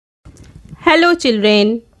Hello children.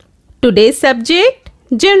 Today's subject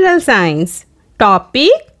General Science. Topic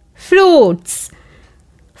Fruits.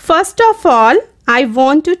 First of all, I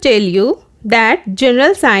want to tell you that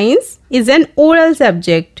General Science is an oral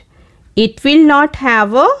subject. It will not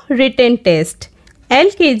have a written test.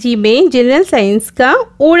 LKG में General Science का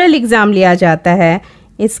oral exam लिया जाता है.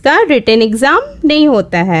 इसका written exam नहीं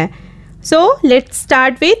होता है. So let's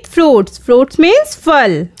start with fruits. Fruits means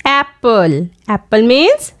फल. Apple. Apple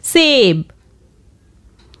means सेब.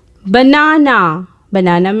 Banana.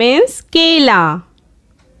 Banana means केला.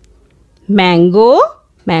 Mango.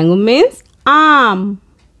 Mango means आम.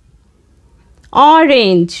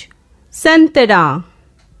 Orange. संतरा.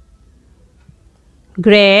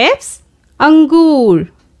 Grapes. अंगूर.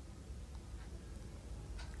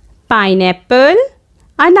 Pineapple.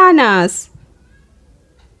 अनानास.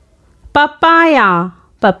 Papaya.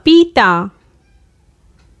 पपीता.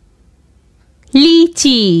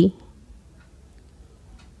 Litchi.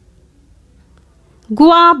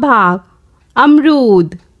 Guava.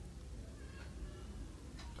 अमरूद.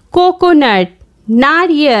 Coconut.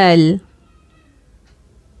 नारियल.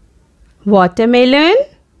 Watermelon.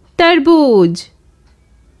 तरबूज.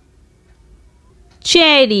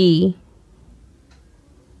 Cherry.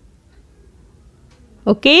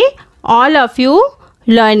 Okay, all of you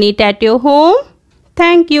learn it at your home.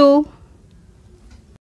 Thank you.